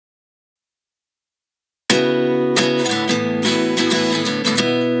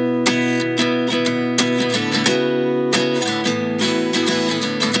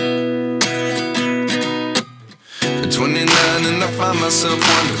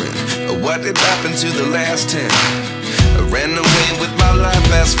wondering what did happen to the last 10. I ran away with my life,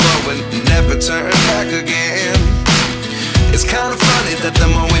 fast forward, never turn back again. It's kind of funny that the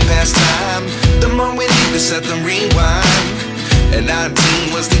more we pass time, the more we need to set them rewind. And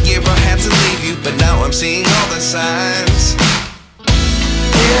 19 was the year I had to leave you, but now I'm seeing all the signs.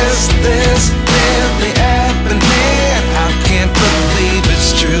 Is this really happening? I can't believe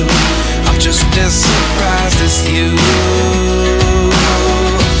it's true. I'm just as surprised as you.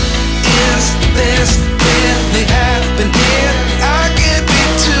 Is this really happening? I can't be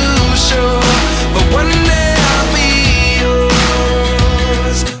too sure, but one day I'll be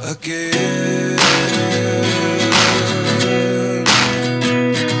yours again.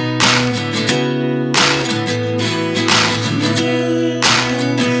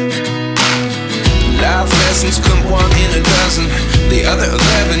 Life lessons come one in a dozen. The other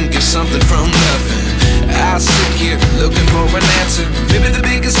 11 give something from nothing. I sit here looking for an answer. Maybe the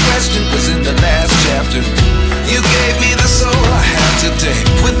biggest question was in the last chapter. You gave me the soul I have today.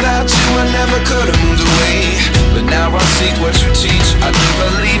 Without you I never could have